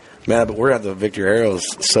 But man, we're at the Victory arrows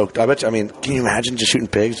soaked. I bet you. I mean, can you imagine just shooting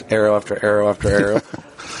pigs, arrow after arrow after arrow?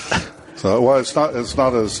 So, it's not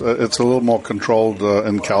as it's a little more controlled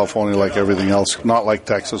in California, like everything else. Not like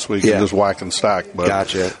Texas, where you can just whack and stack. But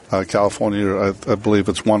gotcha. California, I believe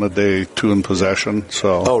it's one a day, 2 in possession.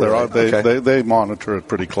 So they monitor it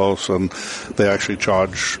pretty close, and they actually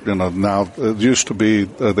charge. Now it used to be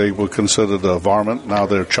they were considered a varmint. Now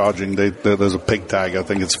they're charging. There's a pig tag. I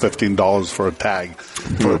think it's $15 for a tag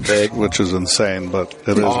for a pig, which is insane, but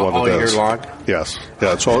it is what it is. All year long. Yes,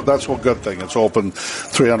 yeah. So that's a good thing. It's open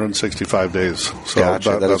 365 days. So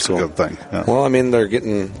gotcha. that's cool. a good thing. Yeah. Well, I mean, they're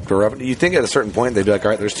getting revenue. You think at a certain point they'd be like,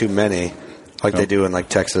 all right, there's too many, like they do in like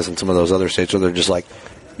Texas and some of those other states where they're just like,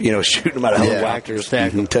 shooting them out of whackers,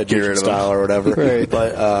 Ted Nugent style or whatever. Right.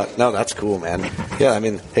 But no, that's cool, man. Yeah, I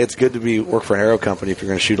mean, hey, it's good to work for an arrow company if you're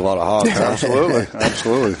going to shoot a lot of hogs. Absolutely.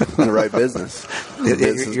 In the right business.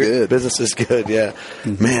 Business is good. Business is good, yeah.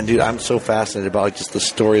 Man, dude, I'm so fascinated about just the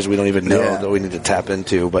stories we don't even know that we need to tap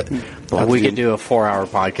into. But we can do a 4-hour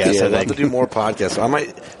podcast. Yeah, I'd love to do more podcasts. So I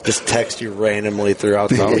might just text you randomly throughout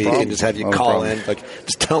the week and just have you call in. Like,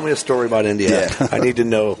 just tell me a story about India. Yeah. I need to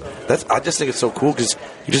know. I just think it's so cool because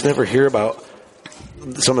you just never hear about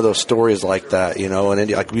some of those stories like that, in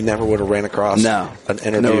India. Like, we never would have ran across an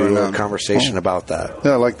interview or a conversation about that.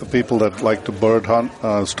 Yeah, like the people that like to bird hunt.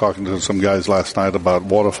 I was talking to some guys last night about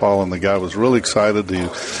waterfowl, and the guy was really excited. He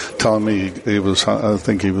was telling me he was, I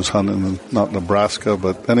think he was hunting in, not Nebraska,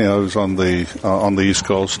 but anyhow, he was on the East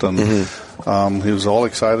Coast, and he was all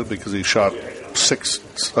excited because he shot six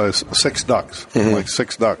ducks, like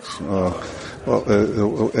 6 ducks.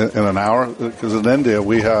 In an hour, because in India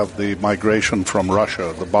we have the migration from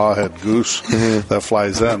Russia, the bowhead goose that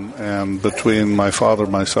flies in, and between my father,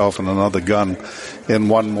 myself, and another gun, in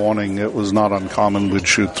one morning it was not uncommon we'd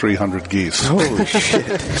shoot 300 geese. Holy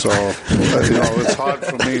shit! So it's hard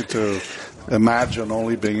for me to imagine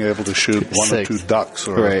only being able to shoot 1 or 2 ducks,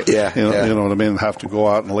 or right. you know what I mean. Have to go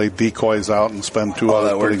out and lay decoys out and spend 2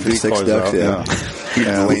 hours putting decoys 6 ducks, out. You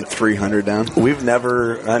laid 300 down. We've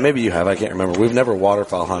never, maybe you have, I can't remember. We've never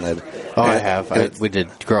waterfowl hunted. Oh, I have. We did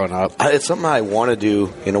growing up. It's something I want to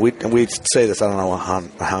do. You know, we say this. I don't know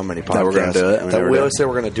how many podcasts that we're going to do it. We always say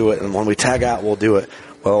we're going to do it, and when we tag out, we'll do it.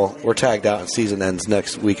 Well, we're tagged out, and season ends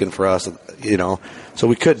next weekend for us. You know, so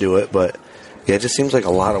we could do it, but yeah, it just seems like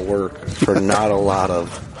a lot of work for not a lot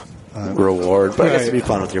of reward. But I guess it'd be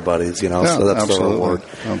fun with your buddies, you know. Yeah, so that's absolutely. the reward.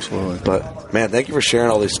 Absolutely. But man, thank you for sharing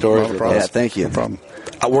all these stories with us. Yeah, thank you. No problem.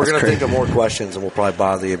 We're going to think of more questions, and we'll probably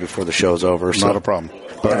bother you before the show's over. So. Not a problem.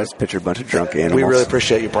 Yeah, let's picture a bunch of drunk animals. We really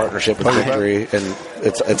appreciate your partnership with Victory, and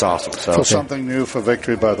it's awesome. So for something new for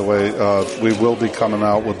Victory, by the way, we will be coming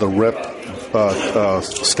out with the RIP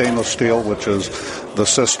stainless steel, which is the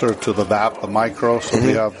sister to the VAP, the Micro. So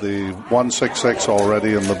we have the 166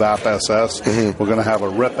 already in the VAP SS. We're going to have a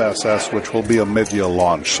RIP SS, which will be a mid-year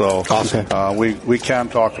launch. So we can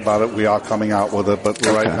talk about it. We are coming out with it, but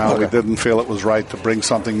right now we didn't feel it was right to bring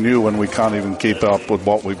something new when we can't even keep up with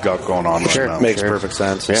what we've got going on right now. Makes perfect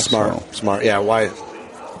sense. Yeah. Smart. Yeah, why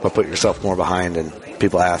put yourself more behind and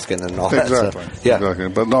people asking and all that stuff? Yeah. Exactly.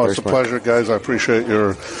 But no, it's a pleasure, guys. I appreciate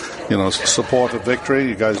your support of Victory.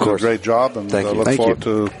 You guys do a great job, and I look forward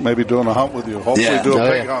to maybe doing a hunt with you. Hopefully do a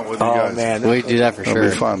pig hunt with you guys. Oh, man. We do that for sure.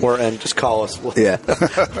 It'll be fun. And just call us.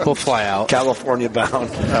 We'll fly out. California bound.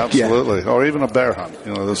 Absolutely. Or even a bear hunt.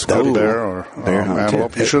 This good bear or bear hunt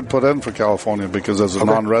antelope. You should put in for California, because as a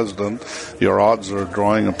non-resident, your odds of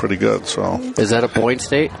drawing are pretty good. So is that a point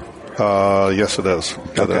state? Yes, it is.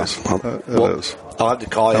 It is. It is. I'll have to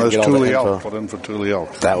call you and get all the info. Put in for Thule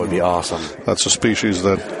elk. That would be awesome. That's a species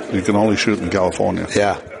that you can only shoot in California.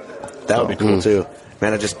 Yeah. That would be cool, too.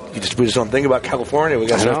 Man, we just don't think about California. We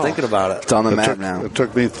got to start thinking about it. It's on the map now. It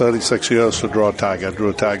took me 36 years to draw a tag. I drew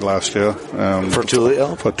a tag last year. For Thule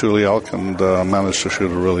elk? For Thule elk, and managed to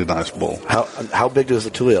shoot a really nice bull. How big does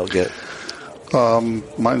the Thule elk get?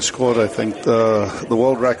 Mine scored, I think, the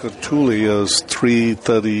world record Thule is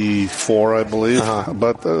 334, I believe.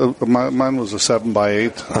 But mine was a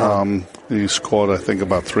 7x8. He scored, I think,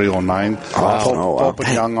 about 309. Pope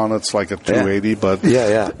and Young on it's like a 280, but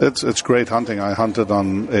it's great hunting. I hunted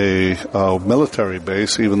on a military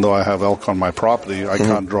base, even though I have elk on my property. I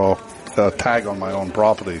can't draw tag on my own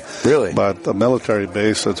property. Really? But a military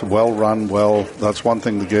base, it's well run, that's one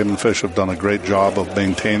thing the Game and Fish have done a great job of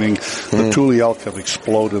maintaining. The Thule elk have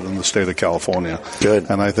exploded in the state of California. Good.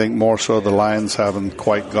 And I think more so the lions haven't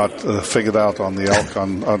quite got figured out on the elk,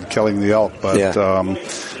 on killing the elk. But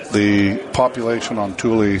the population on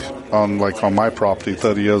Thule, on my property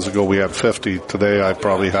 30 years ago, we had 50. Today I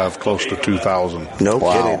probably have close to 2,000. No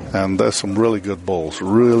kidding. And there's some really good bulls,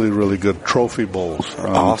 really, really good trophy bulls.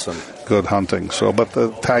 Awesome. Good hunting. So, but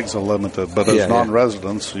the tags are limited. But as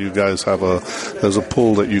non-residents, you guys have there's a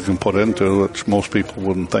pool that you can put into, which most people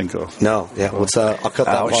wouldn't think of. No. Yeah. I'll cut that part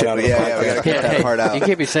out. We got to cut that part out. You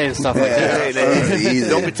can't be saying stuff like that.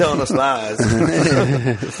 Don't be telling us lies.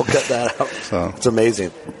 We'll cut that out. So, it's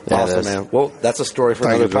amazing. Awesome, man. Well, that's a story for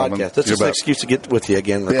another podcast. That's just an excuse to get with you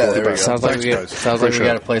again. Sounds like we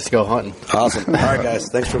got a place to go hunting. Awesome. All right, guys.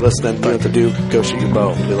 Thanks for listening. Do what to do. Go shoot your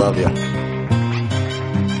bow. We love you.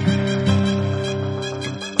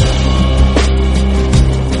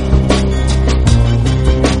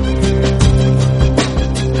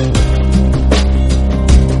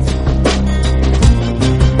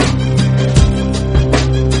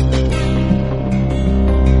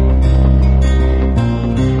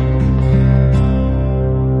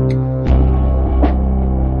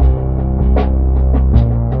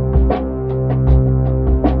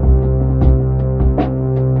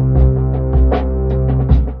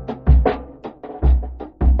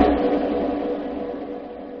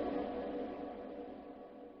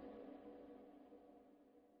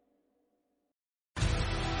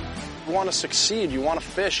 Succeed, you want to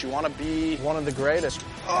fish, you want to be one of the greatest.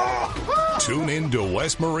 Tune in to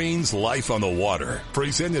West Marine's Life on the Water,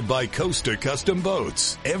 presented by Costa Custom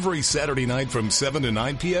Boats, every Saturday night from 7 to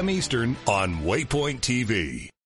 9 p.m. Eastern on Waypoint TV.